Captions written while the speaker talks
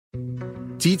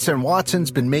Dietz and Watson's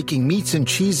been making meats and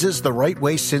cheeses the right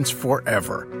way since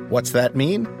forever. What's that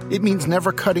mean? It means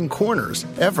never cutting corners,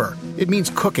 ever. It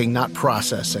means cooking, not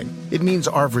processing. It means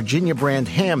our Virginia brand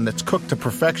ham that's cooked to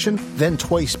perfection, then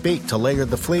twice baked to layer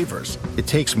the flavors. It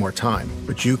takes more time,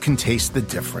 but you can taste the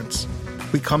difference.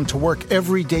 We come to work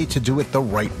every day to do it the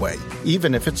right way,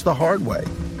 even if it's the hard way.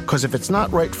 Because if it's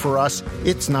not right for us,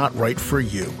 it's not right for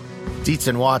you. Dietz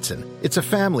and Watson, it's a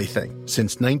family thing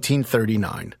since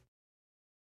 1939.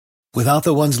 Without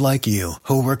the ones like you,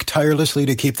 who work tirelessly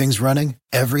to keep things running,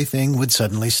 everything would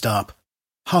suddenly stop.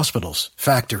 Hospitals,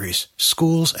 factories,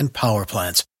 schools, and power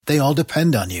plants, they all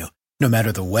depend on you. No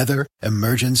matter the weather,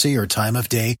 emergency, or time of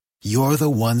day, you're the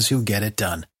ones who get it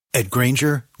done. At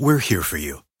Grainger, we're here for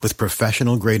you with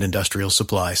professional-grade industrial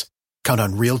supplies. Count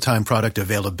on real-time product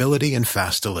availability and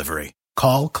fast delivery.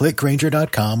 Call, click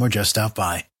Grainger.com, or just stop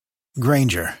by.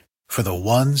 Grainger, for the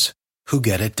ones who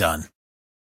get it done.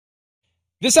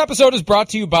 This episode is brought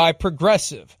to you by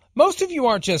Progressive. Most of you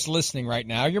aren't just listening right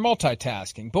now, you're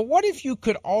multitasking. But what if you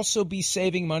could also be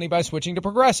saving money by switching to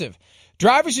Progressive?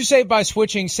 Drivers who save by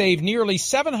switching save nearly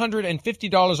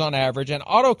 $750 on average, and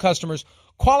auto customers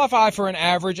qualify for an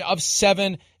average of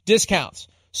 7 discounts.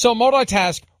 So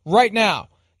multitask right now.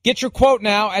 Get your quote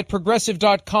now at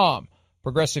Progressive.com.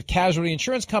 Progressive Casualty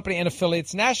Insurance Company and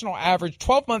affiliates, national average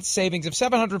 12-month savings of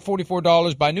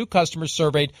 $744 by new customers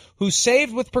surveyed who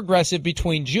saved with Progressive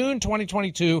between June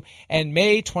 2022 and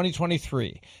May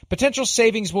 2023. Potential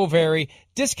savings will vary.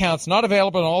 Discounts not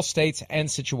available in all states and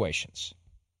situations.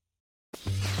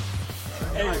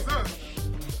 Hey,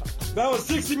 that was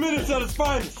 60 minutes at its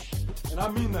finest, and I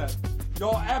mean that.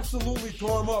 Y'all absolutely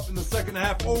tore them up in the second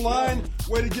half. O-line,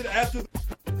 way to get after.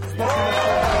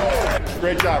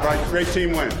 Great job, right? Great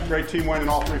team win. Great team win in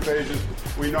all 3 phases.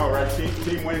 We know, right?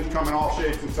 Team wins come in all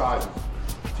shapes and sizes.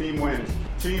 Team wins.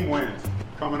 Team wins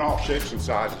come in all shapes and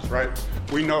sizes, right?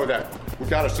 We know that. We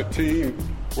got us a team.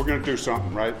 We're going to do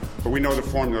something, right? But we know the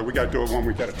formula. We got to do it 1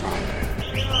 week at a time.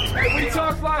 Hey, we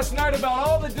talked last night about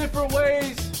all the different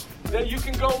ways that you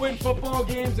can go win football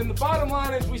games. And the bottom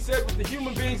line is, we said, with the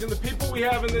human beings and the people we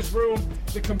have in this room,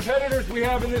 the competitors we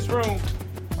have in this room,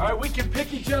 all right, we can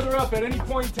pick each other up at any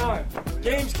point in time.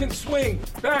 Games can swing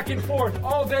back and forth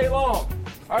all day long.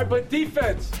 All right, but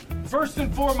defense, first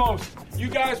and foremost, you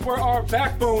guys were our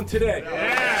backbone today.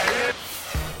 Yeah.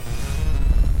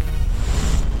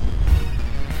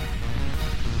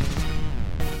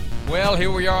 Well,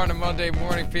 here we are on a Monday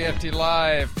morning, PFT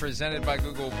Live, presented by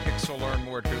Google Pixel. Learn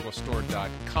more at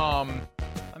googlestore.com.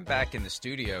 I'm back in the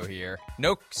studio here.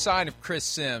 No sign of Chris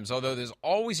Sims, although there's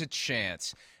always a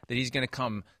chance that he's going to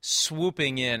come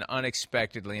swooping in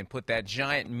unexpectedly and put that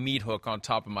giant meat hook on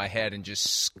top of my head and just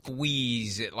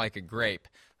squeeze it like a grape.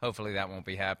 Hopefully that won't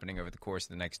be happening over the course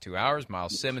of the next 2 hours.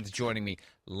 Miles Simmons joining me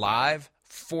live,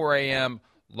 4 a.m.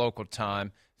 local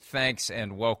time. Thanks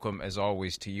and welcome, as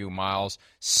always, to you, Miles.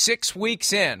 6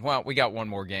 weeks in. Well, we got one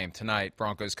more game tonight,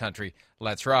 Broncos country,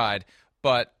 let's ride.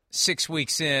 But 6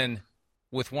 weeks in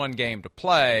with one game to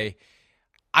play,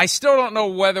 I still don't know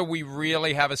whether we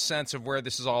really have a sense of where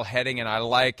this is all heading, and I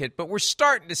like it. But we're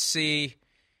starting to see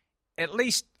at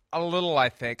least a little, I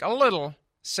think, a little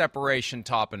separation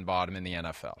top and bottom in the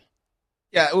NFL.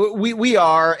 Yeah, we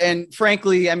are. And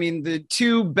frankly, I mean, the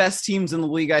 2 best teams in the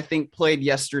league, I think, played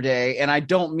yesterday. And I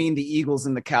don't mean the Eagles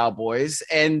and the Cowboys.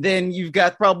 And then you've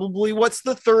got probably what's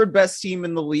the 3rd best team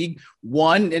in the league,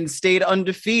 won and stayed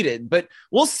undefeated. But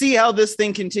we'll see how this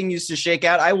thing continues to shake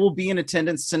out. I will be in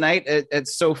attendance tonight at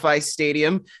SoFi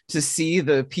Stadium to see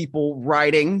the people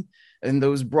riding and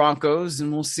those Broncos,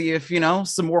 and we'll see if,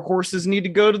 some more horses need to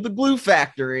go to the glue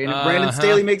factory, and if Brandon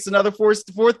Staley makes another fourth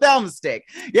down mistake.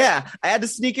 Yeah, I had to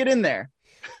sneak it in there.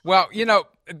 Well,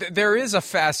 there is a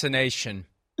fascination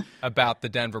about the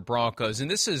Denver Broncos,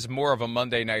 and this is more of a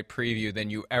Monday night preview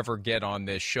than you ever get on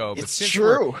this show. But it's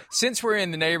true. Since we're in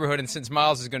the neighborhood and since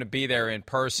Miles is going to be there in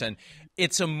person,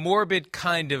 it's a morbid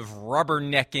kind of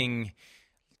rubbernecking.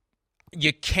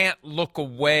 You can't look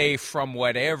away from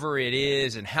whatever it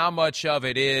is and how much of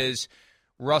it is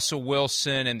Russell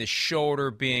Wilson and the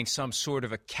shoulder being some sort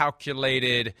of a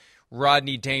calculated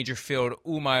Rodney Dangerfield,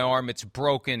 ooh, my arm, it's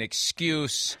broken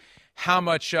excuse. How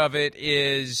much of it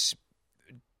is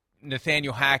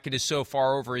Nathaniel Hackett is so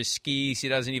far over his skis, he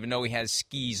doesn't even know he has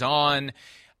skis on.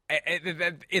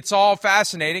 It's all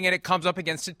fascinating, and it comes up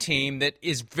against a team that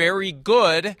is very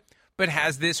good but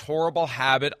has this horrible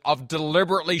habit of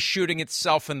deliberately shooting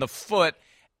itself in the foot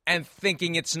and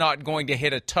thinking it's not going to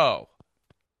hit a toe.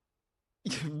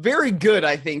 Very good,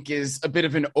 I think, is a bit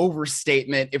of an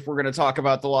overstatement if we're going to talk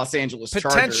about the Los Angeles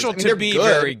Chargers. Potential to be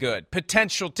very good.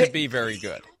 Potential to be very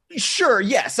good. Sure,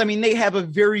 yes. I mean, they have a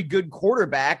very good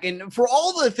quarterback. And for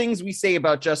all the things we say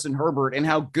about Justin Herbert and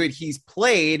how good he's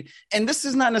played, and this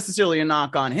is not necessarily a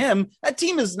knock on him, that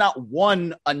team has not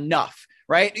won enough.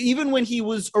 Right. Even when he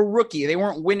was a rookie, they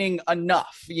weren't winning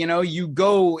enough. You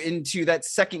go into that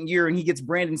second year and he gets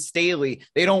Brandon Staley.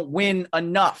 They don't win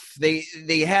enough. They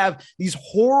have these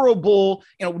horrible,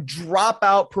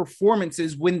 dropout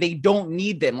performances when they don't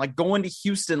need them, like going to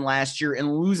Houston last year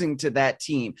and losing to that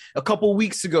team. A couple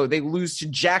weeks ago, they lose to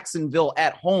Jacksonville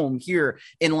at home here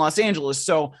in Los Angeles.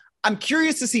 So I'm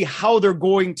curious to see how they're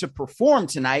going to perform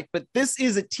tonight, but this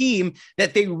is a team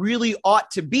that they really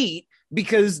ought to beat,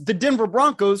 because the Denver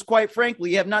Broncos, quite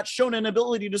frankly, have not shown an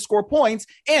ability to score points.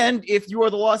 And if you are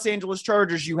the Los Angeles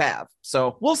Chargers, you have.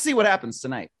 So we'll see what happens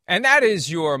tonight. And that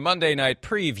is your Monday night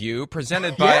preview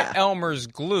presented by Elmer's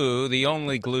Glue, the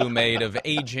only glue made of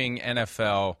aging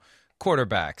NFL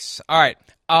quarterbacks. All right,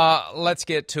 let's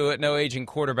get to it. No aging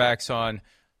quarterbacks on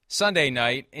Sunday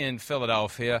night in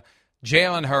Philadelphia.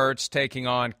 Jalen Hurts taking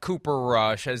on Cooper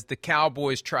Rush as the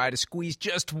Cowboys try to squeeze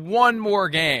just one more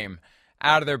game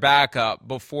out of their backup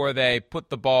before they put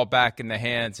the ball back in the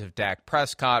hands of Dak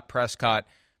Prescott. Prescott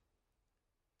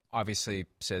obviously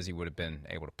says he would have been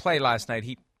able to play last night.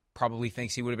 He probably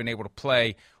thinks he would have been able to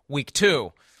play week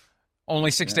 2.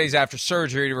 Only 6 days after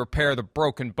surgery to repair the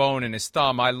broken bone in his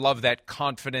thumb. I love that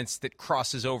confidence that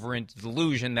crosses over into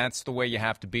delusion. That's the way you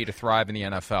have to be to thrive in the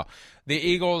NFL. The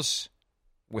Eagles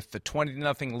with the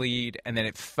 20-0 lead, and then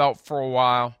it felt for a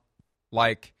while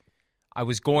like I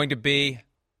was going to be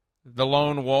the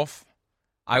lone wolf.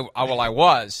 I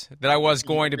was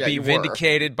going to be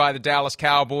vindicated by the Dallas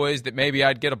Cowboys, that maybe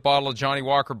I'd get a bottle of Johnny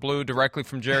Walker Blue directly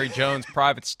from Jerry Jones'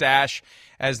 private stash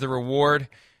as the reward,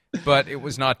 but it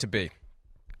was not to be.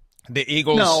 The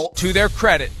Eagles, to their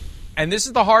credit, and this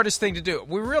is the hardest thing to do.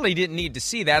 We really didn't need to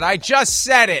see that. I just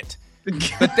said it.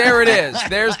 But there it is.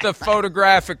 There's the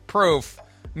photographic proof.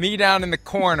 Me down in the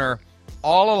corner,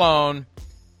 all alone.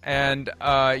 And,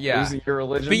 losing your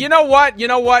religion. But you know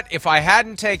what? If I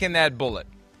hadn't taken that bullet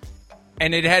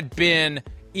and it had been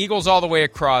Eagles all the way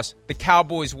across, the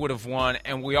Cowboys would have won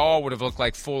and we all would have looked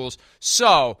like fools.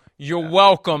 So you're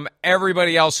welcome,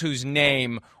 everybody else whose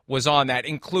name was on that,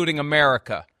 including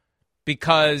America.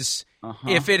 Because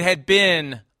if it had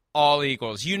been all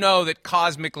Eagles, you know that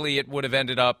cosmically it would have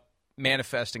ended up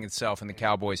manifesting itself in the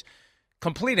Cowboys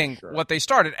completing what they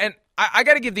started. And I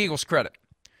got to give the Eagles credit.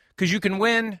 Because you can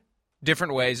win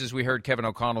different ways, as we heard Kevin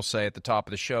O'Connell say at the top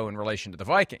of the show in relation to the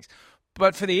Vikings.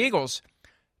 But for the Eagles,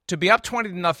 to be up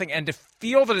 20-0 and to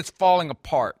feel that it's falling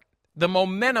apart, the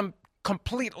momentum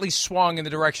completely swung in the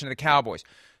direction of the Cowboys.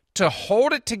 To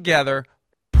hold it together,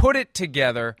 put it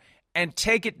together, and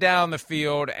take it down the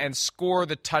field and score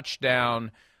the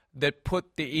touchdown that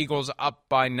put the Eagles up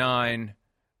by 9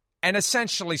 and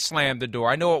essentially slammed the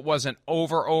door. I know it wasn't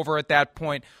over at that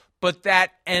point, but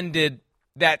that ended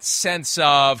that sense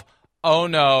of, oh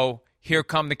no, here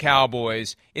come the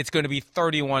Cowboys. It's going to be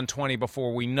 31-20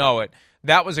 before we know it.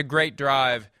 That was a great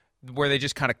drive where they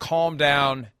just kind of calmed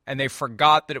down and they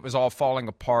forgot that it was all falling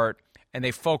apart and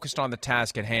they focused on the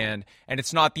task at hand. And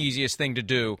it's not the easiest thing to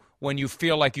do when you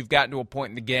feel like you've gotten to a point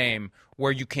in the game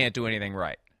where you can't do anything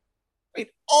right.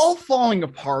 All falling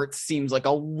apart seems like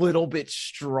a little bit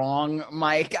strong,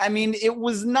 Mike. I mean, it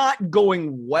was not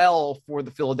going well for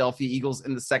the Philadelphia Eagles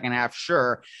in the second half,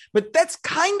 sure, but that's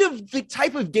kind of the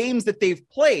type of games that they've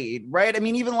played, right? I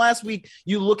mean, even last week,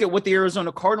 you look at what the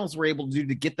Arizona Cardinals were able to do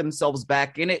to get themselves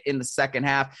back in it in the second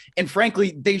half, and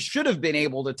frankly, they should have been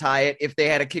able to tie it if they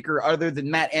had a kicker other than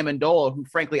Matt Amendola, who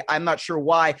frankly, I'm not sure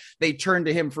why they turned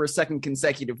to him for a second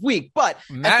consecutive week, but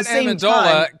Matt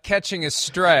Amendola catching a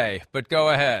stray, but go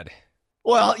ahead.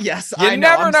 Well, yes, you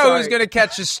never know who's going to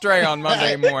catch a stray on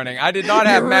Monday morning. I did not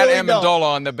have Matt Amendola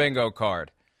on the bingo card.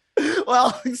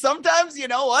 Well, sometimes, you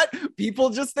know what?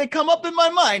 People they come up in my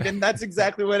mind, and that's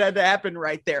exactly what had to happen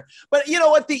right there. But you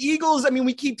know what? The Eagles, I mean,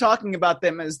 we keep talking about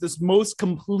them as this most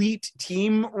complete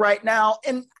team right now,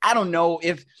 and I don't know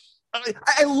if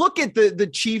I look at the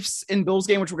Chiefs and Bills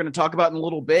game, which we're going to talk about in a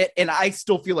little bit, and I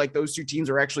still feel like those two teams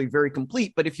are actually very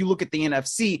complete. But if you look at the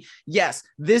NFC, yes,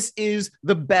 this is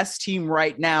the best team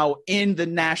right now in the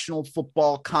National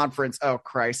Football Conference. Oh,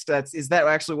 Christ. Is that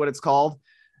actually what it's called?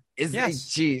 Yes.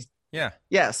 Geez. Yeah.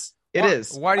 Yes, it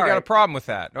is. Why do you got a problem with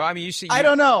that? I mean, I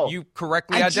don't know. You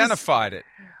correctly identified it.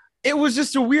 It was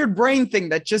just a weird brain thing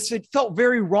that it felt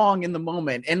very wrong in the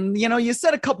moment. And, you know, you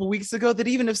said a couple weeks ago that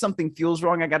even if something feels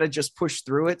wrong, I got to just push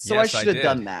through it. So yes, I should have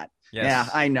done that. Yes, yeah,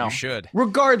 I know. You should.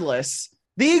 Regardless,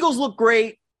 the Eagles look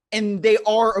great. And they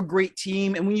are a great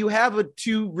team. And when you have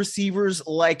two receivers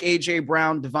like A.J.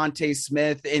 Brown, Devontae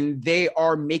Smith, and they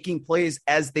are making plays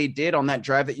as they did on that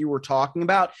drive that you were talking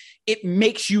about, it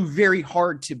makes you very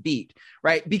hard to beat,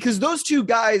 right? Because those two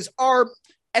guys are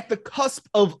at the cusp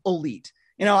of elite.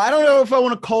 I don't know if I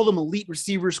want to call them elite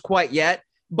receivers quite yet,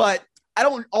 but I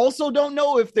don't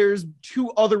know if there's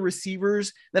two other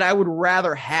receivers that I would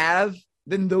rather have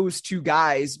than those two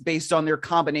guys based on their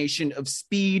combination of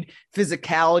speed,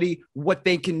 physicality, what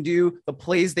they can do, the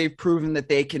plays they've proven that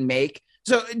they can make.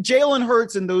 So Jalen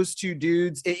Hurts and those two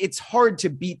dudes, it's hard to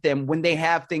beat them when they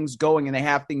have things going and they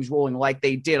have things rolling like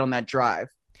they did on that drive.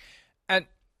 And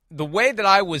the way that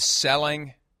I was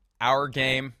selling our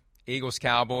game,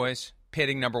 Eagles-Cowboys,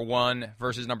 pitting number 1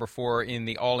 versus number 4 in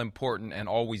the all-important and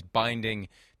always binding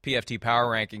PFT power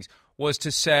rankings, was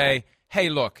to say, hey,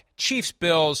 look,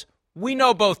 Chiefs-Bills, we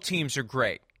know both teams are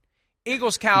great.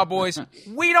 Eagles-Cowboys,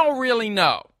 we don't really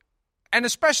know. And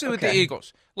especially with the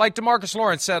Eagles. Like DeMarcus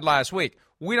Lawrence said last week,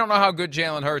 we don't know how good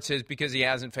Jalen Hurts is because he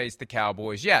hasn't faced the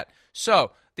Cowboys yet.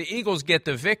 So the Eagles get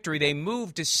the victory. They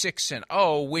move to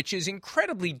 6-0, which is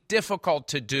incredibly difficult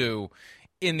to do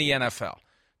in the NFL.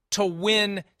 To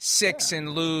win 6 and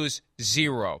lose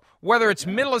 0. Whether it's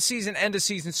middle of season, end of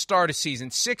season, start of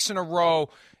season, 6 in a row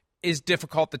is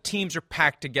difficult. The teams are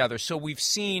packed together. So we've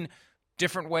seen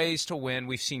different ways to win.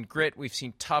 We've seen grit. We've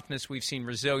seen toughness. We've seen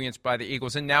resilience by the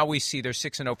Eagles. And now we see they're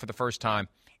 6-0 for the first time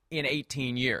in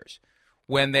 18 years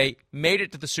when they made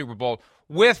it to the Super Bowl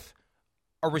with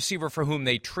a receiver for whom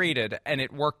they traded, and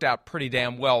it worked out pretty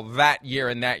damn well that year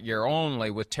and that year only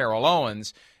with Terrell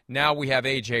Owens. Now we have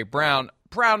A.J. Brown.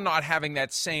 Brown not having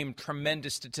that same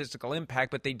tremendous statistical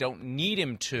impact, but they don't need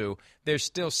him to. They're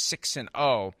still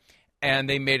 6-0, and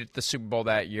they made it to the Super Bowl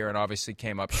that year and obviously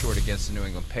came up short against the New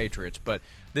England Patriots. But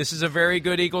this is a very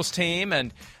good Eagles team,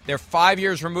 and they're 5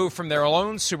 years removed from their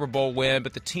own Super Bowl win,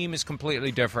 but the team is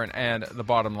completely different, and the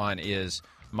bottom line is,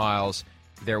 Miles,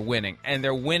 they're winning. And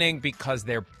they're winning because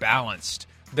they're balanced.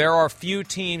 There are few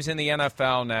teams in the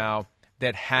NFL now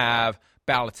that have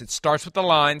balance. It starts with the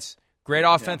lines. Great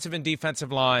offensive and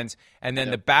defensive lines, and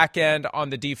then the back end on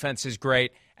the defense is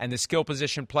great, and the skill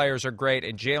position players are great,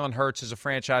 and Jalen Hurts is a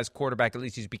franchise quarterback. At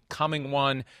least he's becoming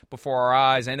one before our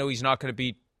eyes. I know he's not going to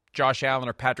be Josh Allen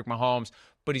or Patrick Mahomes,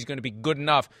 but he's going to be good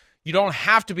enough. You don't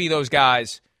have to be those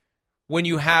guys when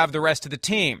you have the rest of the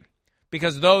team,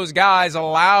 because those guys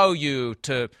allow you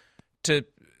to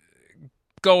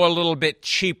go a little bit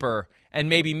cheaper and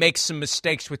maybe make some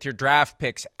mistakes with your draft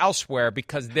picks elsewhere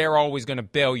because they're always going to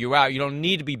bail you out. You don't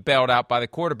need to be bailed out by the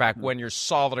quarterback when you're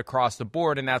solid across the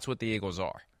board, and that's what the Eagles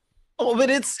are. Oh, but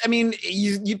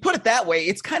you put it that way.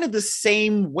 It's kind of the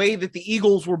same way that the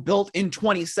Eagles were built in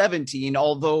 2017,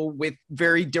 although with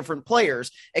very different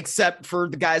players, except for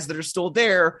the guys that are still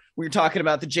there. We were talking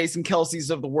about the Jason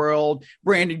Kelce's of the world,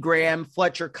 Brandon Graham,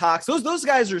 Fletcher Cox. Those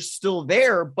guys are still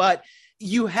there, but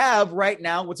you have right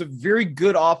now what's a very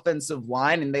good offensive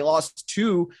line, and they lost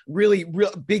two really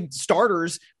big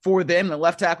starters for them, the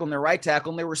left tackle and their right tackle,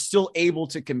 and they were still able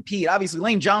to compete. Obviously,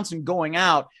 Lane Johnson going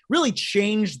out really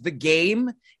changed the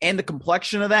game and the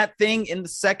complexion of that thing in the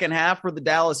second half for the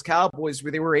Dallas Cowboys,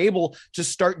 where they were able to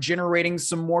start generating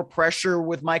some more pressure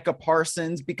with Micah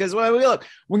Parsons. Because look,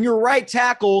 when your right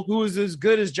tackle, who is as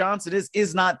good as Johnson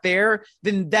is not there,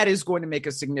 then that is going to make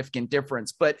a significant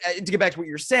difference. But to get back to what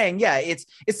you're saying, yeah, it's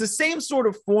the same sort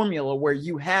of formula where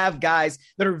you have guys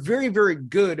that are very, very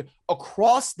good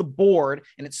across the board,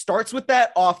 and it starts with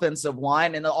that offensive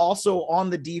line and also on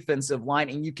the defensive line,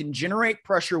 and you can generate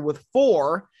pressure with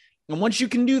four. And once you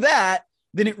can do that,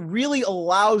 then it really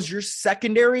allows your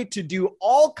secondary to do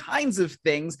all kinds of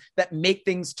things that make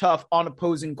things tough on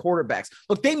opposing quarterbacks.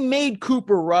 Look, they made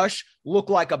Cooper Rush look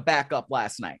like a backup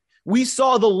last night. We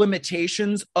saw the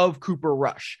limitations of Cooper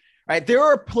Rush, right? There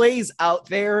are plays out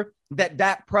there that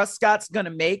Dak Prescott's going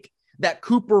to make that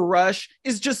Cooper Rush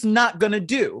is just not going to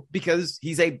do because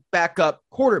he's a backup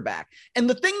quarterback. And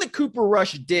the thing that Cooper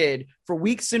Rush did for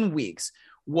weeks and weeks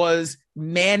was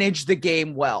manage the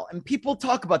game well. And people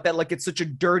talk about that like it's such a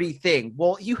dirty thing.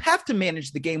 Well, you have to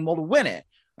manage the game well to win it,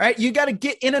 right? You got to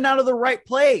get in and out of the right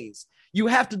plays. You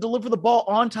have to deliver the ball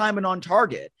on time and on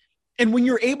target. And when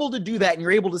you're able to do that and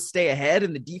you're able to stay ahead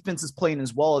and the defense is playing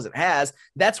as well as it has,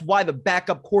 that's why the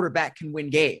backup quarterback can win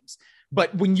games.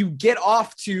 But when you get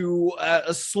off to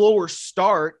a slower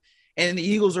start and the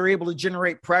Eagles are able to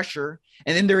generate pressure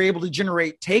and then they're able to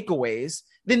generate takeaways,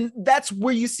 then that's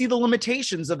where you see the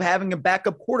limitations of having a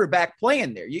backup quarterback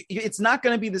playing there. It's not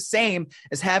going to be the same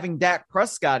as having Dak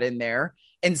Prescott in there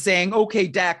and saying, okay,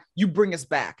 Dak, you bring us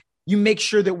back. You make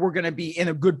sure that we're going to be in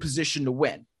a good position to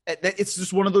win. It's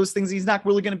just one of those things he's not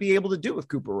really going to be able to do with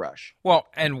Cooper Rush. Well,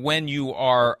 and when you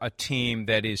are a team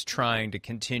that is trying to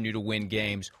continue to win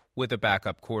games with a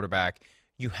backup quarterback,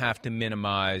 you have to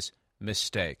minimize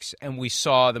mistakes. And we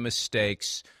saw the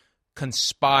mistakes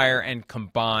conspire and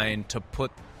combine to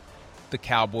put the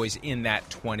Cowboys in that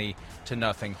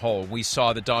 20-0 hole. We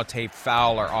saw the Dante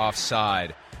Fowler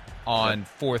offside on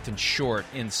 4th and short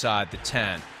inside the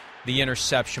 10. The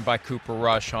interception by Cooper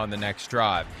Rush on the next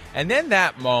drive. And then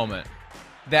that moment,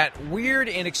 that weird,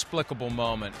 inexplicable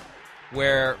moment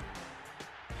where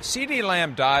CeeDee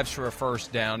Lamb dives for a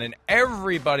first down and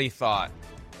everybody thought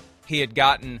he had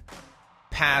gotten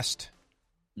past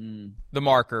the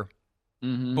marker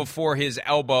before his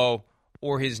elbow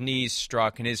or his knees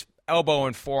struck, and his elbow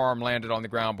and forearm landed on the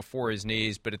ground before his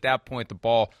knees. But at that point, the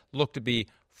ball looked to be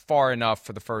far enough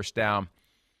for the first down.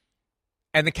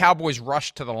 And the Cowboys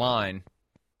rushed to the line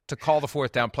to call the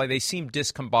 4th down play. They seemed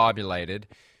discombobulated.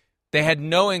 They had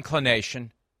no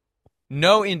inclination,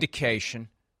 no indication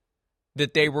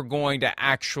that they were going to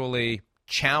actually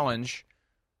challenge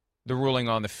the ruling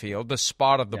on the field, the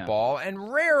spot of the ball.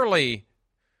 And rarely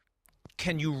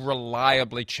can you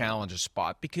reliably challenge a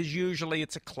spot, because usually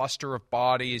it's a cluster of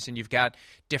bodies and you've got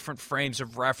different frames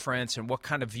of reference and what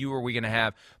kind of view are we going to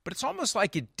have. But it's almost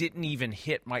like it didn't even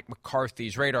hit Mike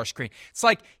McCarthy's radar screen. It's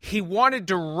like he wanted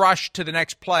to rush to the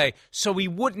next play so he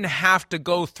wouldn't have to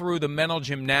go through the mental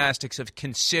gymnastics of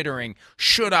considering,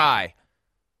 should I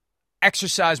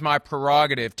exercise my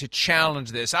prerogative to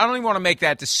challenge this? I don't even want to make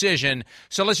that decision,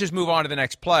 so let's just move on to the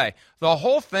next play. The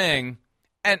whole thing.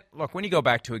 And look, when you go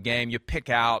back to a game, you pick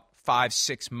out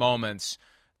 5-6 moments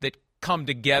that come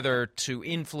together to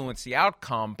influence the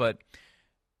outcome. But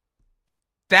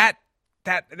and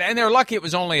they're lucky it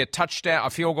was only a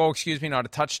field goal, not a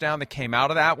touchdown that came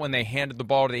out of that when they handed the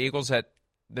ball to the Eagles at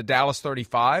the Dallas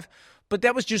 35. But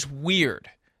that was just weird.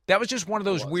 That was just one of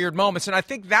those weird moments. And I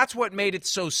think that's what made it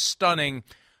so stunning,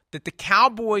 that the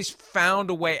Cowboys found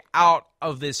a way out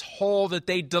of this hole that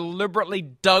they deliberately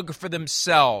dug for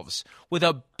themselves with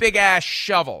a big-ass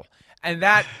shovel. And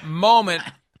that moment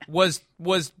was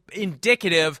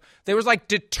indicative. They was like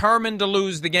determined to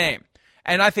lose the game.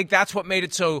 And I think that's what made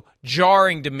it so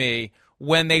jarring to me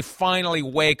when they finally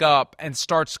wake up and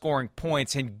start scoring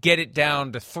points and get it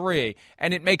down to 3.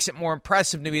 And it makes it more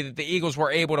impressive to me that the Eagles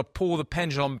were able to pull the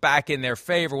pendulum back in their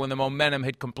favor when the momentum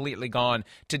had completely gone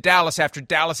to Dallas, after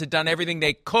Dallas had done everything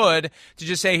they could to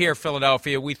just say, here,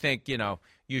 Philadelphia, we think,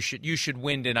 you should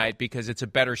win tonight because it's a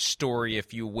better story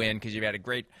if you win because you've had a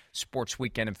great sports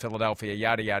weekend in Philadelphia,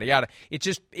 yada, yada, yada.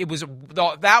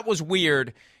 That was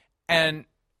weird, and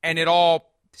it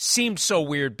all seemed so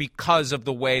weird because of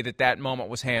the way that moment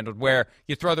was handled, where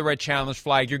you throw the red challenge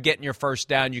flag, you're getting your first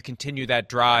down, you continue that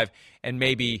drive, and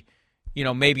maybe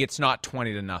it's not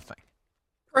 20-0.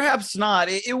 Perhaps not.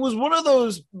 It was one of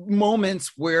those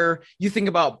moments where you think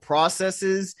about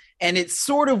processes, and it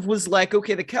sort of was like,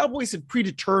 okay, the Cowboys had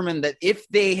predetermined that if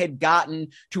they had gotten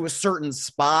to a certain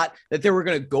spot, that they were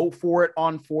going to go for it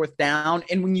on 4th down.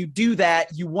 And when you do that,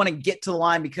 you want to get to the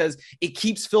line because it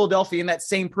keeps Philadelphia in that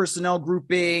same personnel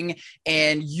grouping,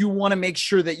 and you want to make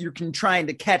sure that you're trying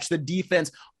to catch the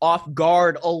defense off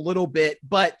guard a little bit.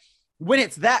 But when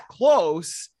it's that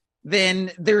close,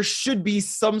 then there should be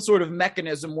some sort of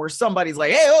mechanism where somebody's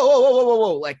like, hey,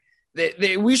 whoa. Like,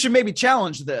 we should maybe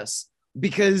challenge this,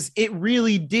 because it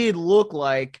really did look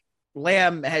like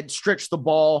Lamb had stretched the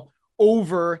ball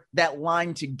over that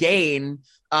line to gain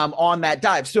on that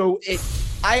dive. So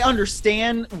I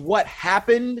understand what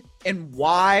happened and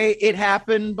why it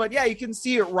happened, but yeah, you can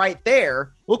see it right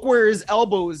there. Look where his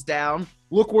elbow is down.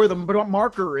 Look where the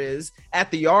marker is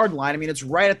at the yard line. I mean, it's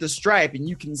right at the stripe, and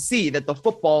you can see that the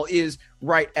football is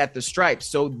right at the stripe.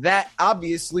 So that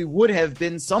obviously would have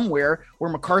been somewhere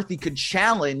where McCarthy could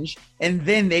challenge, and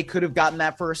then they could have gotten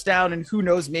that first down. And who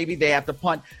knows, maybe they have to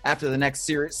punt after the next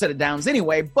set of downs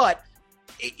anyway. But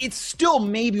it's still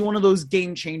maybe one of those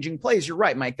game-changing plays. You're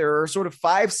right, Mike. There are sort of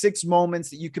 5-6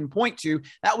 moments that you can point to.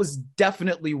 That was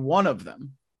definitely one of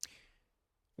them.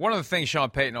 One of the things Sean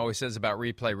Payton always says about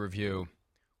replay review,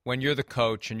 when you're the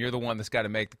coach and you're the one that's got to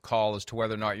make the call as to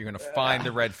whether or not you're going to find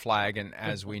the red flag, and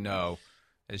as we know,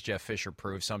 as Jeff Fisher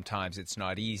proved, sometimes it's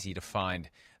not easy to find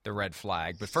the red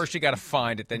flag. But first you got to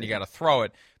find it, then you got to throw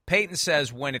it. Peyton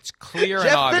says when it's clear and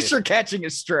obvious. Jeff Fisher catching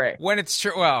a stray. When it's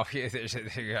true, well,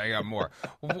 I got more.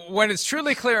 When it's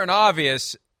truly clear and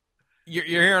obvious, you're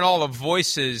hearing all the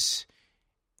voices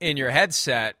in your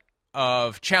headset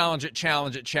of challenge it,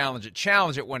 challenge it, challenge it,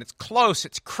 challenge it. When it's close,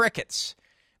 it's crickets.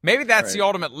 Maybe that's the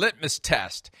ultimate litmus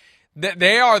test.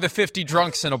 They are the 50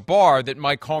 drunks in a bar that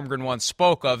Mike Holmgren once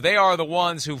spoke of. They are the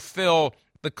ones who fill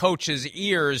the coach's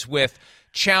ears with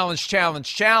challenge,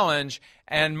 challenge, challenge.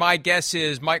 And my guess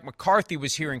is Mike McCarthy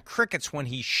was hearing crickets when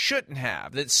he shouldn't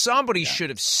have, that somebody should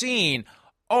have seen,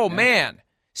 man,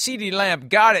 CeeDee Lamb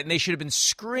got it, and they should have been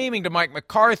screaming to Mike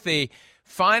McCarthy,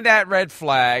 find that red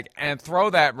flag and throw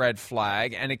that red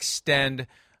flag and extend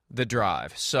the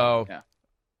drive. So,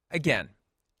 again,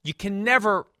 you can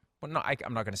never – I'm not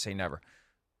going to say never.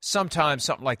 Sometimes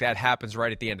something like that happens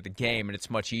right at the end of the game, and it's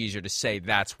much easier to say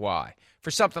that's why.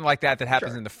 For something like that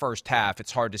happens in the first half,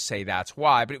 it's hard to say that's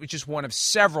why. But it was just one of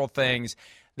several things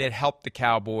that helped the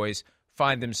Cowboys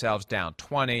find themselves down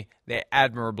 20. They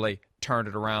admirably turned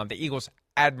it around. The Eagles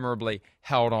admirably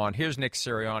held on. Here's Nick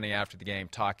Sirianni after the game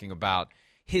talking about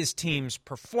his team's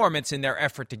performance in their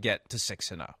effort to get to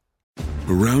 6-0.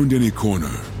 Around any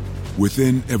corner,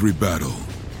 within every battle,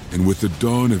 and with the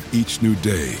dawn of each new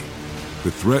day,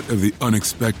 the threat of the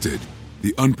unexpected,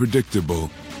 the unpredictable,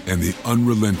 and the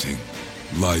unrelenting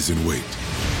lies in wait.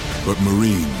 But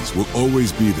Marines will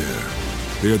always be there.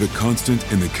 They are the constant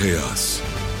in the chaos.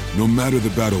 No matter the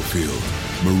battlefield,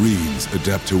 Marines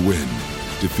adapt to win,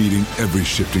 defeating every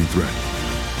shifting threat,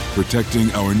 protecting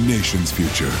our nation's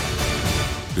future.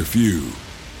 The few,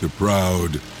 the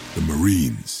proud, the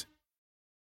Marines.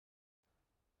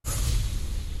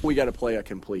 We got to play a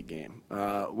complete game.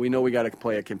 We know we got to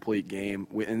play a complete game.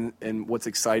 And what's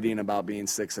exciting about being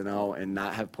 6-0 and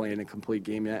not playing a complete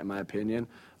game yet, in my opinion,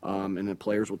 and the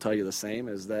players will tell you the same,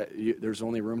 is that there's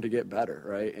only room to get better,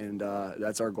 right? And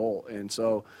that's our goal. And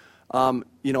so,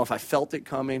 if I felt it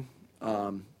coming,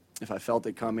 I'd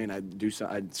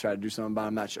try to do something about it.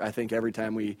 I'm not sure. I think every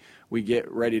time we get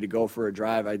ready to go for a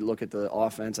drive, I look at the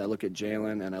offense, I look at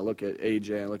Jalen, and I look at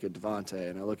AJ, and I look at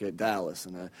Devontae, and I look at Dallas,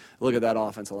 and I look at that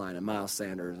offensive line and Miles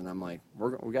Sanders, and I'm like,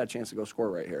 we got a chance to go score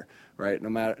right here, right? No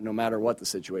matter what the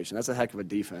situation. That's a heck of a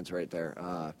defense right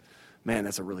there. Man,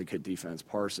 that's a really good defense.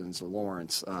 Parsons,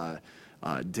 Lawrence,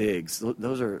 Diggs,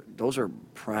 those are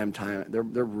prime time. They're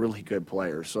really good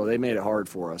players, so they made it hard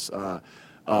for us.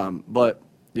 But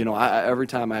every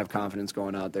time I have confidence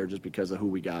going out there just because of who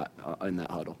we got in that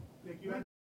huddle.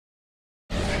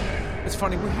 It's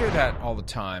funny, we hear that all the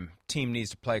time. Team needs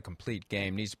to play a complete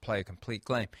game, needs to play a complete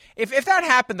game. If that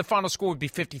happened, the final score would be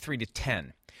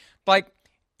 53-10. Like,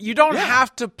 you don't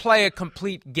have to play a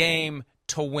complete game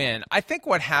to win. I think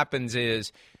what happens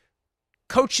is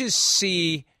coaches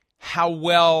see how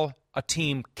well a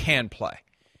team can play.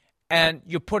 And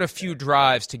you put a few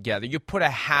drives together, you put a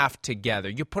half together,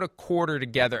 you put a quarter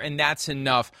together, and that's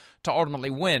enough to ultimately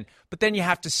win. But then you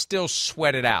have to still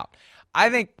sweat it out. I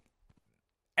think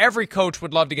every coach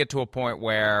would love to get to a point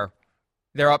where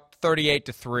they're up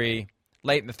 38-3,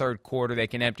 late in the third quarter, they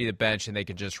can empty the bench and they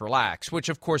can just relax, which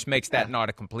of course makes that not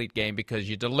a complete game because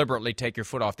you deliberately take your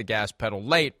foot off the gas pedal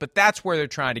late, but that's where they're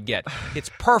trying to get.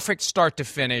 It's perfect start to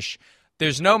finish.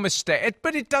 There's no mistake,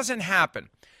 but it doesn't happen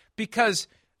because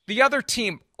the other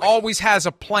team always has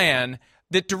a plan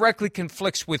that directly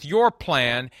conflicts with your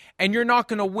plan, and you're not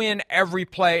going to win every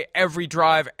play, every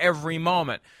drive, every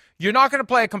moment. You're not going to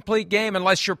play a complete game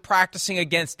unless you're practicing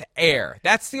against air.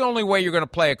 That's the only way you're going to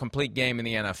play a complete game in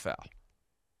the NFL.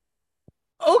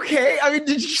 Okay, I mean,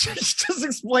 did you just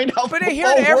explain how? But I hear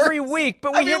it every week.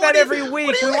 But we hear that every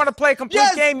week. We want to play a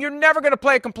complete game. You're never going to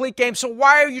play a complete game. So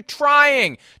why are you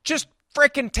trying? Just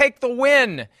frickin' take the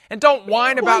win and don't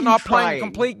whine about not playing a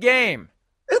complete game.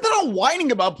 They're not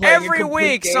whining about playing every a complete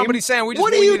week. Game. Somebody's saying we just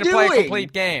want you to play a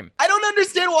complete game. I don't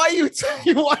understand why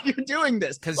you're doing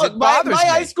this. Because it bothers my me.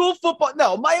 high school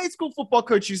football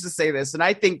coach used to say this, and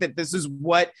I think that this is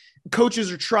what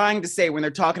coaches are trying to say when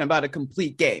they're talking about a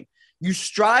complete game. You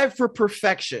strive for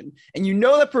perfection, and you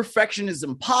know that perfection is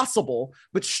impossible,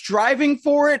 but striving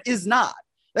for it is not.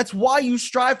 That's why you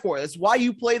strive for it. That's why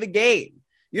you play the game.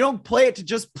 You don't play it to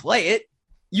just play it.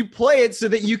 You play it so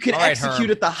that you can execute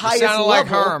at the highest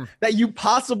level that you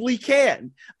possibly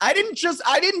can. I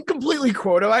didn't completely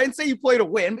quote him. I didn't say you play to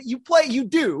win, but you play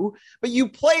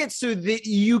it so that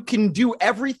you can do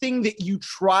everything that you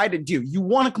try to do. You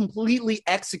want to completely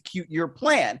execute your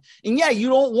plan. And yeah, you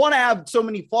don't want to have so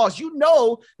many flaws. You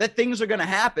know that things are going to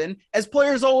happen. As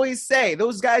players always say,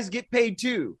 those guys get paid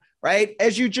too, right?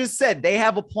 As you just said, they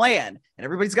have a plan, and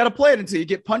everybody's got a plan until you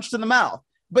get punched in the mouth.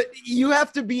 But you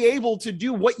have to be able to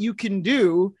do what you can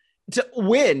do to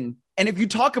win. And if you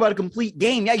talk about a complete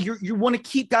game, you want to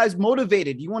keep guys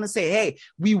motivated. You want to say, hey,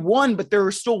 we won, but there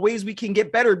are still ways we can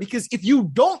get better. Because if you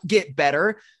don't get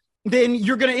better, then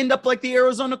you're going to end up like the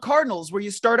Arizona Cardinals, where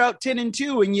you start out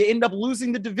 10-2 and you end up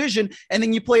losing the division. And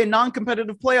then you play a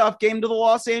non-competitive playoff game to the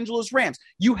Los Angeles Rams.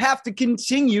 You have to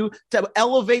continue to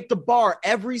elevate the bar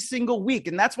every single week.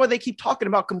 And that's why they keep talking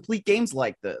about complete games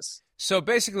like this. So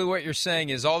basically what you're saying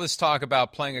is all this talk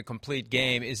about playing a complete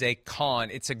game is a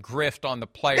con. It's a grift on the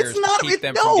players to keep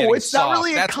them from getting it's soft. Not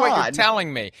really a That's con. what you're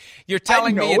telling me. You're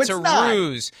telling me it's a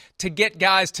ruse to get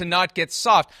guys to not get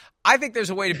soft. I think there's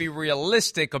a way to be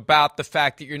realistic about the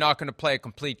fact that you're not going to play a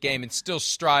complete game and still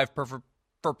strive for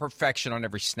perfection on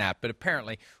every snap. But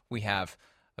apparently we have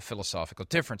a philosophical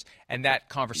difference, and that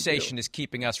conversation is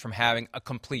keeping us from having a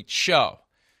complete show.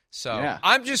 So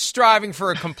I'm just striving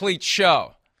for a complete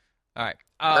show. All right.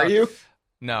 Are you?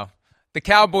 No. The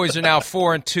Cowboys are now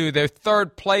 4-2. They're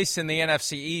third place in the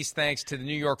NFC East thanks to the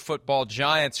New York Football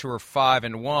Giants, who are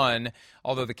 5-1.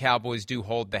 Although the Cowboys do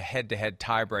hold the head-to-head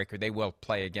tiebreaker, they will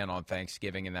play again on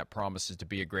Thanksgiving, and that promises to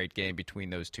be a great game between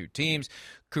those two teams.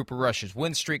 Cooper Rush's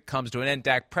win streak comes to an end.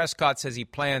 Dak Prescott says he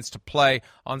plans to play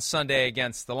on Sunday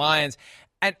against the Lions.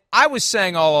 And I was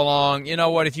saying all along, you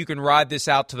know what, if you can ride this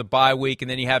out to the bye week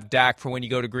and then you have Dak for when you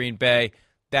go to Green Bay,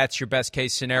 that's your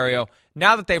best-case scenario.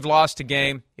 Now that they've lost a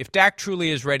game, if Dak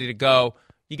truly is ready to go,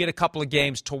 you get a couple of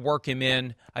games to work him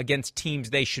in against teams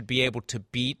they should be able to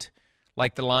beat,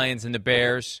 like the Lions and the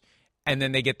Bears, and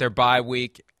then they get their bye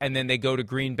week, and then they go to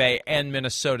Green Bay and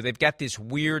Minnesota. They've got this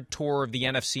weird tour of the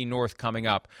NFC North coming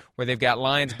up where they've got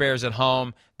Lions, Bears at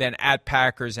home, then at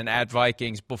Packers and at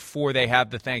Vikings before they have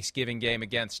the Thanksgiving game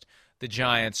against the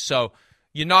Giants. So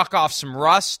you knock off some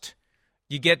rust,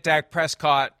 you get Dak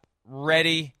Prescott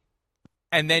ready,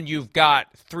 and then you've got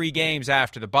 3 games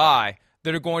after the bye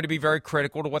that are going to be very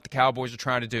critical to what the Cowboys are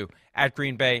trying to do at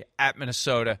Green Bay, at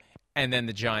Minnesota, and then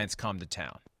the Giants come to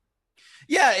town.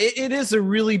 Yeah, it is a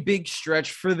really big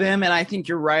stretch for them, and I think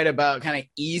you're right about kind of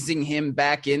easing him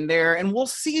back in there, and we'll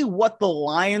see what the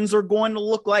Lions are going to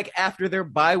look like after their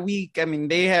bye week. I mean,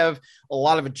 they have a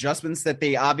lot of adjustments that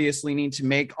they obviously need to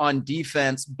make on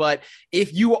defense, but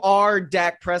if you are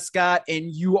Dak Prescott and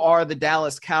you are the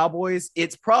Dallas Cowboys,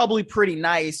 it's probably pretty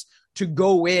nice to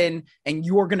go in and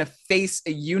you are going to face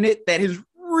a unit that has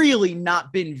really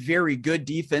not been very good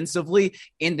defensively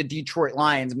in the Detroit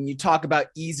Lions. I mean, you talk about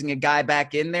easing a guy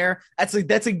back in there. That's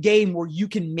a game where you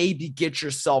can maybe get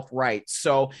yourself right.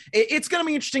 So it's going to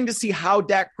be interesting to see how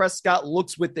Dak Prescott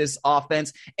looks with this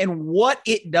offense and what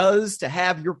it does to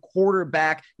have your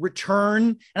quarterback return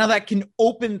and how that can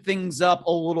open things up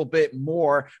a little bit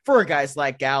more for guys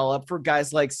like Gallup, for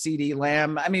guys like CeeDee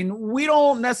Lamb. I mean, we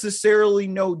don't necessarily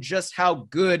know just how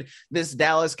good this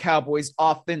Dallas Cowboys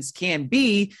offense can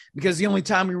be, because the only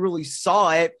time we really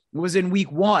saw it was in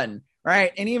week 1,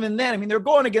 right? And even then, I mean, they're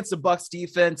going against a Bucs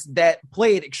defense that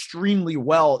played extremely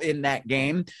well in that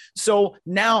game. So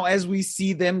now as we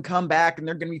see them come back and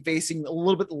they're going to be facing a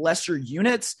little bit lesser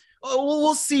units,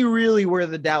 we'll see really where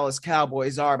the Dallas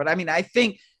Cowboys are. But I mean, I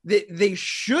think that they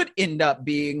should end up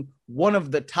being one of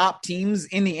the top teams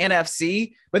in the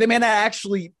NFC, but they may not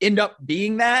actually end up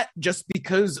being that just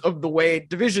because of the way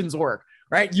divisions work.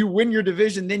 Right? You win your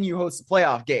division, then you host a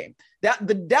playoff game.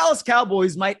 The Dallas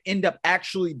Cowboys might end up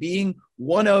actually being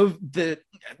one of the,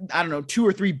 2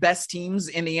 or 3 best teams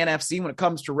in the NFC when it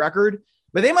comes to record,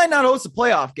 but they might not host a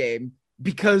playoff game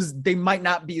because they might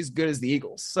not be as good as the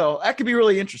Eagles. So that could be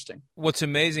really interesting. What's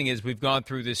amazing is we've gone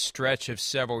through this stretch of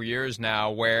several years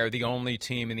now where the only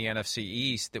team in the NFC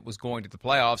East that was going to the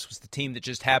playoffs was the team that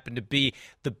just happened to be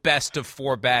the best of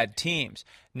 4 bad teams.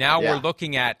 Now we're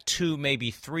looking at 2, maybe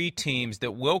 3 teams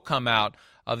that will come out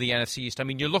of the NFC East. I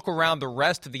mean, you look around the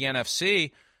rest of the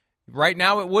NFC, right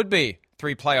now it would be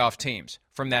 3 playoff teams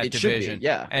from that division. Should be,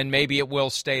 yeah. And maybe it will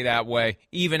stay that way,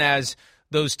 even as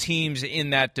those teams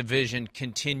in that division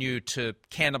continue to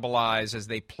cannibalize as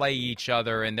they play each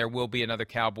other, and there will be another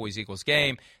Cowboys-Eagles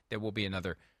game, there will be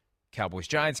another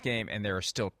Cowboys-Giants game, and there are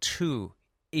still 2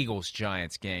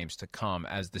 Eagles-Giants games to come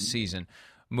as the season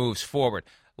moves forward.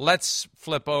 Let's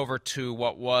flip over to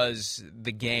what was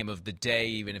the game of the day,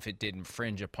 even if it did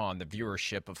infringe upon the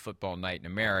viewership of Football Night in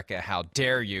America. How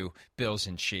dare you, Bills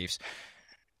and Chiefs.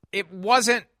 It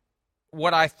wasn't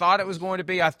what I thought it was going to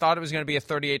be. I thought it was going to be a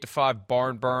 38-5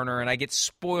 barn burner, and I get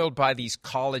spoiled by these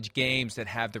college games that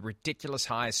have the ridiculous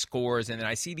high scores, and then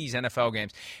I see these NFL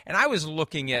games. And I was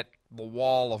looking at the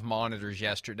wall of monitors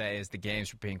yesterday as the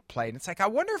games were being played, and it's like, I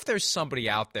wonder if there's somebody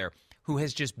out there who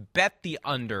has just bet the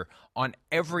under on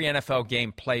every NFL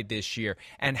game played this year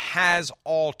and has,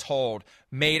 all told,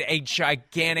 made a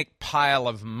gigantic pile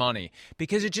of money,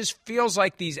 because it just feels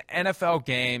like these NFL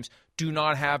games do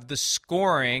not have the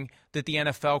scoring that the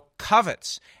NFL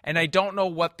covets. And I don't know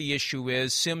what the issue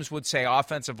is. Sims would say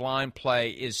offensive line play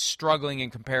is struggling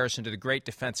in comparison to the great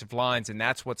defensive lines, and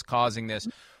that's what's causing this.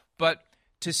 But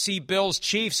to see Bills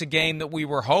Chiefs, a game that we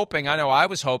were hoping, I know I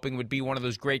was hoping, would be one of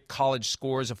those great college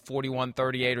scores of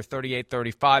 41-38 or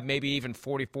 38-35, maybe even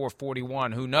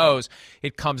 44-41. Who knows?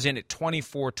 It comes in at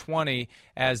 24-20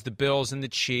 as the Bills and the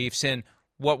Chiefs in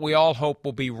what we all hope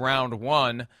will be round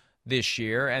one this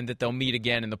year and that they'll meet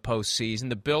again in the postseason.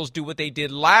 The Bills do what they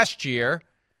did last year.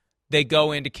 They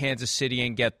go into Kansas City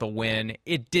and get the win.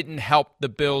 It didn't help the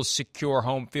Bills secure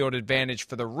home field advantage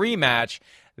for the rematch.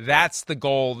 That's the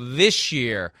goal this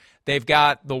year. They've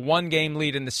got the one-game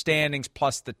lead in the standings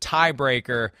plus the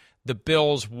tiebreaker. The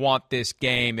Bills want this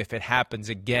game, if it happens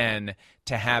again,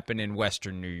 to happen in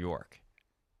Western New York.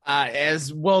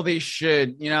 As well they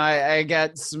should. You know, I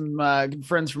got some good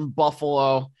friends from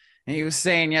Buffalo, and he was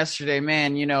saying yesterday,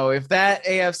 man, you know, if that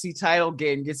AFC title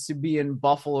game gets to be in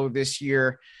Buffalo this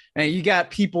year, and you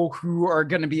got people who are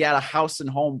going to be at a house and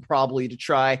home probably to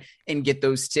try and get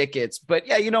those tickets. But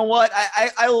yeah, you know what?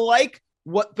 I like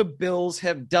what the Bills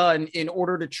have done in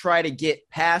order to try to get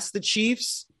past the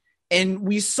Chiefs. And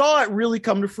we saw it really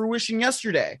come to fruition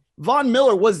yesterday. Von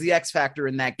Miller was the X factor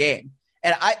in that game.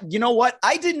 And you know what?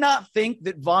 I did not think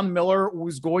that Von Miller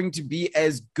was going to be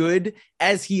as good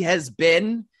as he has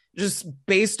been, just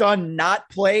based on not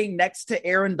playing next to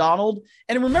Aaron Donald.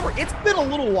 And remember, it's been a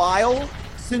little while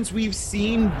since we've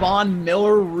seen Von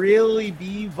Miller really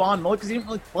be Von Miller, because he didn't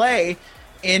really play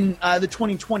in the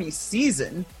 2020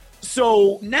 season.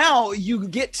 So now you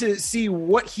get to see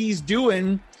what he's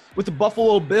doing with the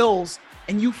Buffalo Bills,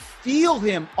 and you feel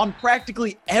him on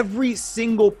practically every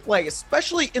single play,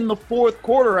 especially in the fourth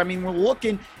quarter. I mean, we're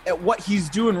looking at what he's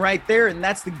doing right there, and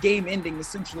that's the game-ending,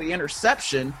 essentially,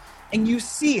 interception. And you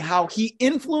see how he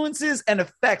influences and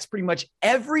affects pretty much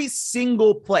every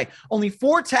single play. Only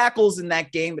 4 tackles in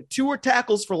that game, but 2 were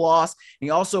tackles for loss. And he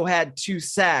also had 2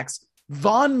 sacks.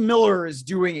 Von Miller is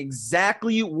doing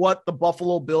exactly what the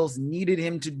Buffalo Bills needed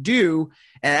him to do,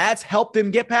 and that's helped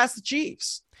him get past the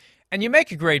Chiefs. And you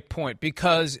make a great point,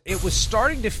 because it was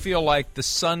starting to feel like the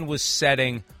sun was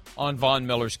setting on Von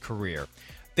Miller's career,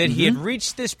 that he had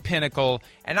reached this pinnacle.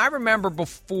 And I remember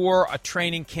before a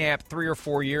training camp 3 or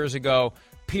 4 years ago,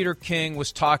 Peter King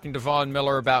was talking to Von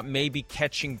Miller about maybe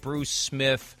catching Bruce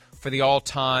Smith for the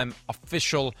all-time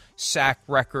official sack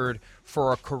record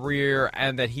for a career,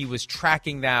 and that he was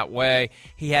tracking that way.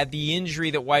 He had the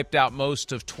injury that wiped out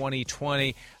most of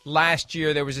 2020. Last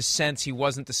year, there was a sense he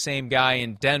wasn't the same guy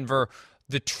in Denver.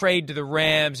 The trade to the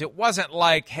Rams, it wasn't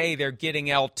like, hey, they're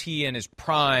getting LT in his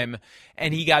prime,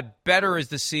 and he got better as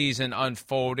the season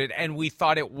unfolded, and we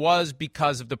thought it was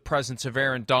because of the presence of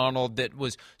Aaron Donald that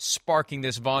was sparking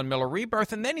this Von Miller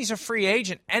rebirth, and then he's a free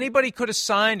agent. Anybody could have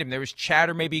signed him. There was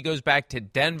chatter maybe he goes back to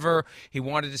Denver. He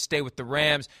wanted to stay with the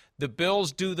Rams. The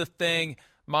Bills do the thing,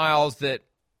 Miles, that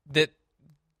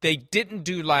they didn't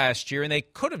do last year, and they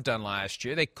could have done last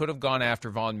year. They could have gone after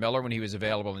Von Miller when he was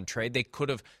available in trade. They could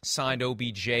have signed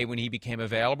OBJ when he became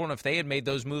available, and if they had made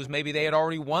those moves, maybe they had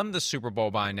already won the Super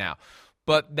Bowl by now.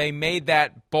 But they made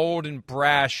that bold and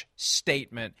brash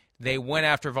statement. They went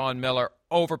after Von Miller,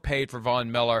 overpaid for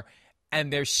Von Miller,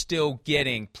 and they're still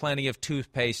getting plenty of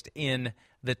toothpaste in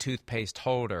the toothpaste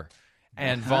holder.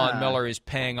 And Von Miller is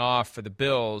paying off for the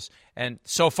Bills. And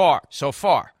so far,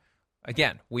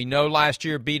 again, we know last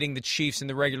year beating the Chiefs in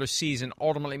the regular season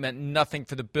ultimately meant nothing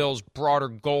for the Bills' broader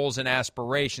goals and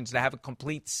aspirations to have a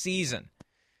complete season.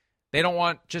 They don't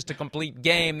want just a complete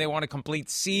game. They want a complete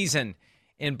season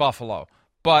in Buffalo.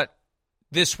 But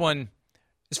this one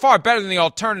is far better than the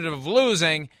alternative of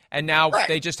losing, and now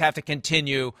they just have to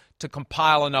continue to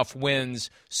compile enough wins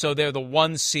so they're the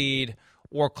 1 seed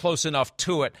or close enough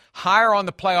to it, higher on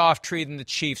the playoff tree than the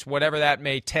Chiefs, whatever that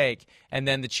may take, and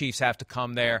then the Chiefs have to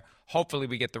come there. Hopefully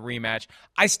we get the rematch.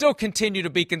 I still continue to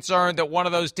be concerned that one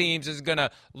of those teams is going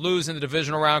to lose in the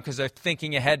divisional round because they're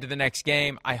thinking ahead to the next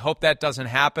game. I hope that doesn't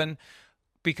happen,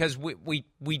 because we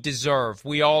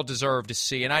all deserve to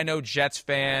see. And I know Jets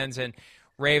fans and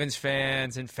Ravens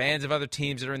fans and fans of other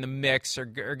teams that are in the mix are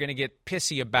going to get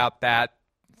pissy about that.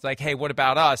 It's like, hey, what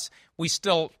about us? We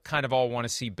still kind of all want to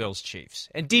see Bills Chiefs.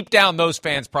 And deep down, those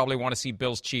fans probably want to see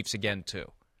Bills Chiefs again,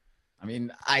 too. I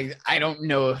mean, I don't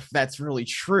know if that's really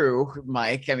true,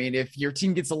 Mike. I mean, if your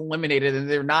team gets eliminated and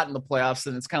they're not in the playoffs,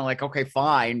 then it's kind of like, okay,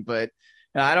 fine. But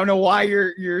I don't know why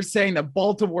you're saying that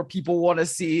Baltimore people want to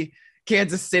see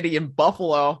Kansas City and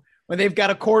Buffalo when they've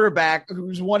got a quarterback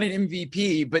who's won an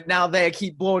MVP, but now they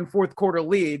keep blowing fourth quarter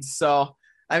leads. So,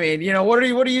 I mean, you know, what are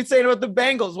you saying about the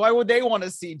Bengals? Why would they want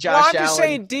to see Josh Allen? I'm just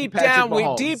saying, deep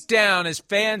down, as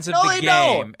fans of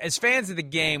the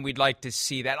game, we'd like to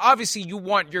see that. Obviously, you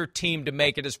want your team to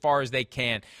make it as far as they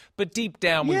can, but deep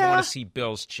down, we want to see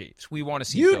Bills Chiefs. We want to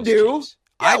see Bills Chiefs.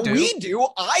 Yeah, I do. we do.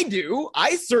 I do.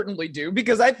 I certainly do,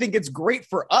 because I think it's great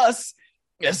for us,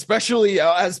 especially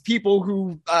as people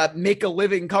who make a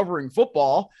living covering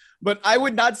football. But I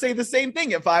would not say the same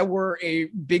thing if I were a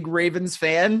big Ravens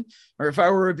fan, or if I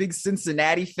were a big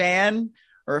Cincinnati fan,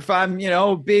 or if I'm,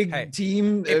 big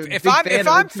team. If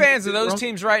I'm fans of those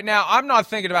teams right now, I'm not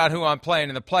thinking about who I'm playing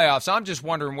in the playoffs. I'm just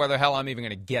wondering whether the hell I'm even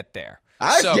going to get there.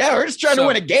 We're just trying to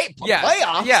win a game.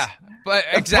 Playoffs. Yeah, but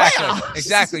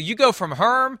exactly. You go from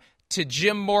Herm to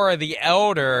Jim Mora the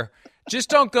Elder. Just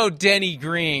don't go Denny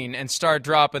Green and start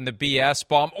dropping the BS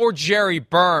bomb, or Jerry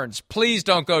Burns. Please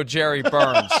don't go Jerry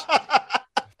Burns.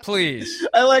 Please.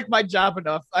 I like my job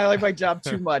enough. I like my job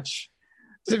too much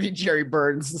to be Jerry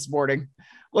Burns this morning.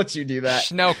 Let you do that.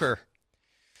 Schnelker.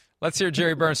 Let's hear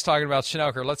Jerry Burns talking about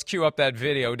Schnelker. Let's cue up that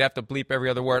video. We'd have to bleep every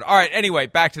other word. All right, anyway,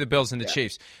 back to the Bills and the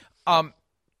Chiefs.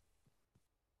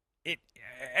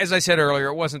 As I said earlier,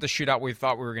 it wasn't the shootout we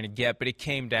thought we were going to get, but it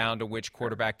came down to which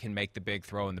quarterback can make the big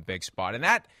throw in the big spot. And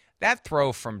that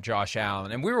throw from Josh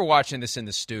Allen, and we were watching this in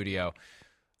the studio,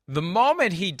 the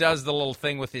moment he does the little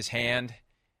thing with his hand,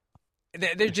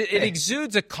 it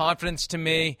exudes a confidence to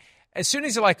me. As soon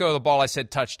as he let go of the ball, I said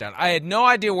touchdown. I had no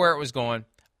idea where it was going.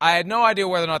 I had no idea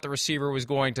whether or not the receiver was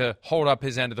going to hold up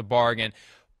his end of the bargain.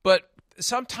 But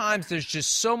sometimes there's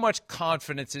just so much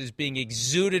confidence that is being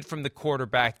exuded from the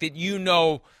quarterback that you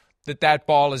know that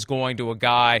ball is going to a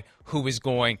guy who is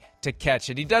going to catch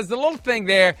it. He does the little thing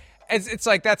there. It's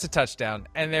like, that's a touchdown,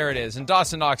 and there it is. And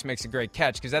Dawson Knox makes a great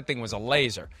catch because that thing was a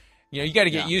laser. You got to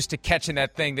get used to catching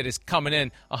that thing that is coming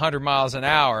in 100 miles an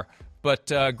hour.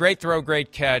 But great throw,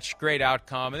 great catch, great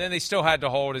outcome. And then they still had to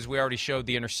hold, as we already showed,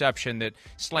 the interception that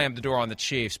slammed the door on the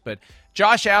Chiefs. But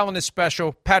Josh Allen is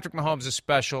special. Patrick Mahomes is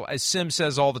special. As Sim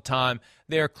says all the time,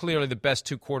 they are clearly the best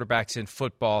two quarterbacks in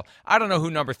football. I don't know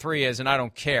who number 3 is, and I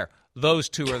don't care. Those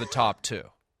two are the top two.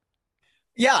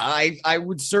 Yeah, I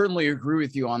would certainly agree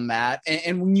with you on that.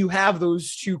 And when you have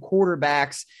those two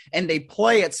quarterbacks and they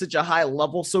play at such a high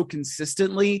level so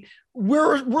consistently,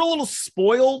 we're a little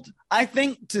spoiled, I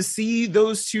think, to see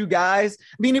those two guys.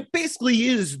 I mean, it basically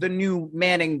is the new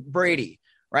Manning Brady,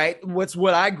 right? What's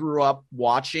what I grew up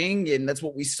watching, and that's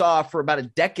what we saw for about a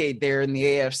decade there in the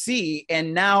AFC.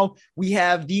 And now we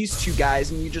have these two guys,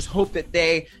 and you just hope that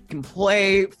they can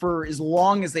play for as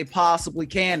long as they possibly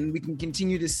can, and we can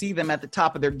continue to see them at the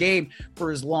top of their game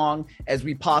for as long as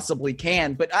we possibly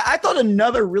can. But I thought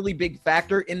another really big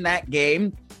factor in that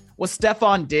game was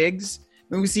Stephon Diggs.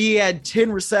 We see he had 10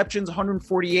 receptions,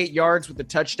 148 yards with a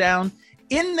touchdown.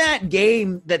 In that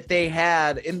game that they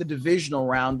had in the divisional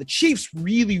round, the Chiefs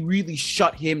really, really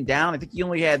shut him down. I think he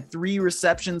only had 3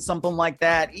 receptions, something like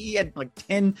that. He had like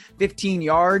 10, 15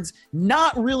 yards.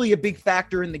 Not really a big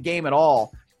factor in the game at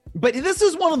all. But this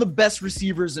is one of the best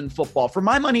receivers in football. For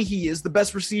my money, he is the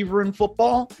best receiver in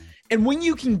football. And when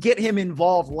you can get him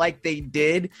involved like they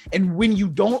did, and when you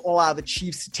don't allow the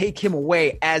Chiefs to take him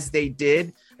away as they did,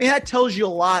 I mean, that tells you a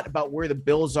lot about where the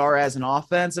Bills are as an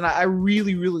offense. And I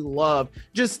really, really love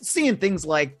just seeing things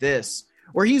like this,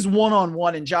 where he's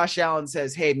one-on-one and Josh Allen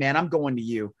says, hey, man, I'm going to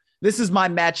you. This is my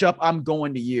matchup. I'm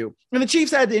going to you. And the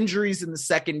Chiefs had injuries in the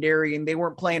secondary, and they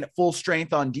weren't playing at full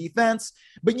strength on defense,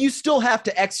 but you still have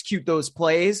to execute those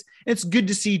plays. It's good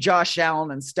to see Josh Allen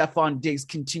and Stephon Diggs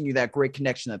continue that great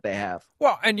connection that they have.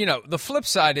 Well, and, the flip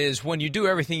side is when you do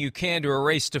everything you can to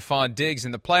erase Stephon Diggs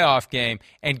in the playoff game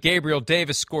and Gabriel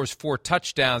Davis scores 4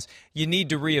 touchdowns, you need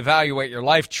to reevaluate your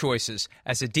life choices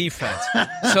as a defense.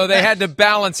 So they had to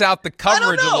balance out the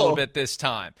coverage a little bit this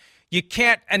time. You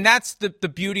can't, and that's the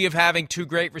beauty of having 2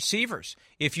 great receivers.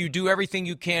 If you do everything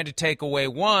you can to take away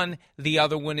one, the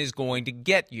other one is going to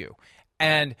get you.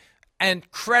 And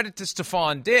credit to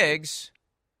Stephon Diggs,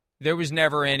 there was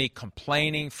never any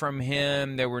complaining from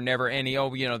him. There were never any,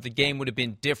 the game would have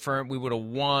been different. We would have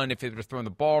won if it would have thrown the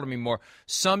ball to me more.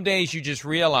 Some days you just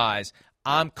realize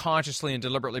I'm consciously and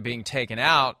deliberately being taken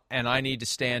out, and I need to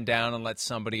stand down and let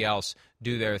somebody else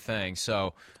do their thing.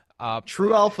 So,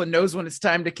 true alpha knows when it's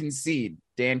time to concede.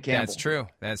 Dan Campbell.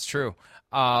 That's true.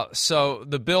 So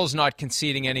the Bills not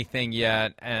conceding anything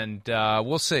yet, and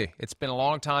we'll see. It's been a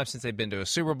long time since they've been to a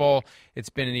Super Bowl. It's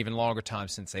been an even longer time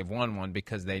since they've won one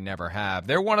because they never have.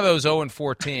 They're one of those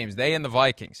 0-4 teams, they and the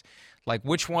Vikings. Like,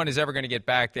 which one is ever going to get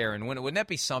back there? And wouldn't that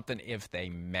be something if they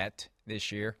met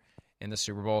this year in the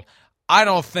Super Bowl? I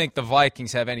don't think the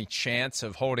Vikings have any chance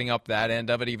of holding up that end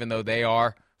of it, even though they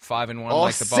are 5-1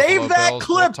 like the Buffalo Bills. Save that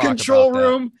clip, control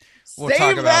room.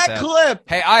 Save that clip.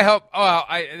 Hey, I hope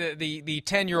the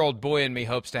 10-year-old boy in me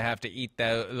hopes to have to eat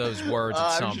those words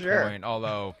at some point.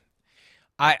 Although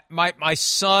my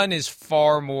son is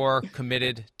far more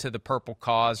committed to the purple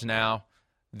cause now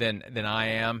than I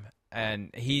am, and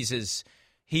he's as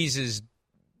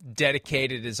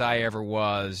dedicated as I ever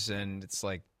was, and it's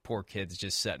like poor kid's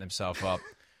just setting himself up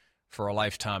for a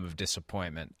lifetime of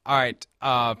disappointment. All right,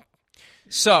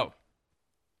 so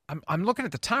I'm looking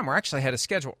at the time. We're actually ahead of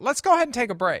schedule. Let's go ahead and take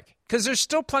a break because there's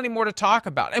still plenty more to talk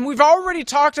about. And we've already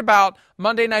talked about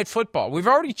Monday Night Football. We've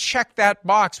already checked that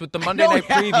box with the Monday Night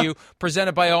Preview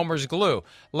presented by Elmer's Glue.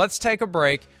 Let's take a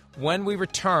break. When we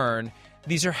return,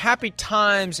 these are happy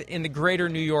times in the greater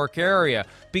New York area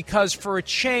because for a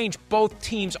change, both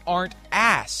teams aren't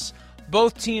ass.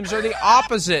 Both teams are the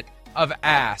opposite of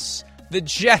ass. The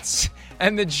Jets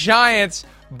and the Giants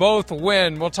both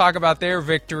win. We'll talk about their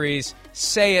victories.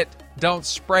 Say it, don't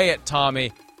spray it,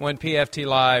 Tommy, when PFT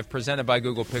Live, presented by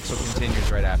Google Pixel,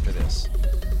 continues right after this.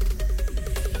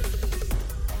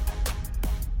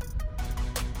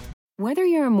 Whether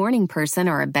you're a morning person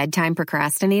or a bedtime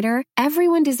procrastinator,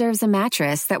 everyone deserves a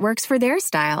mattress that works for their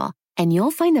style. And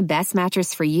you'll find the best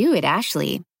mattress for you at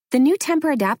Ashley. The new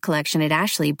Temper-Adapt collection at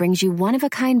Ashley brings you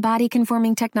one-of-a-kind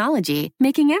body-conforming technology,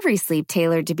 making every sleep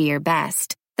tailored to be your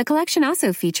best. The collection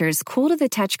also features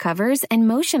cool-to-the-touch covers and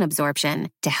motion absorption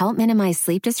to help minimize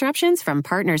sleep disruptions from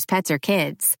partners, pets, or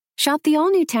kids. Shop the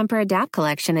all-new Temper-Adapt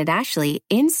collection at Ashley,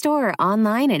 in-store or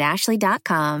online at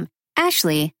ashley.com.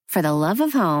 Ashley, for the love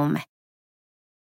of home.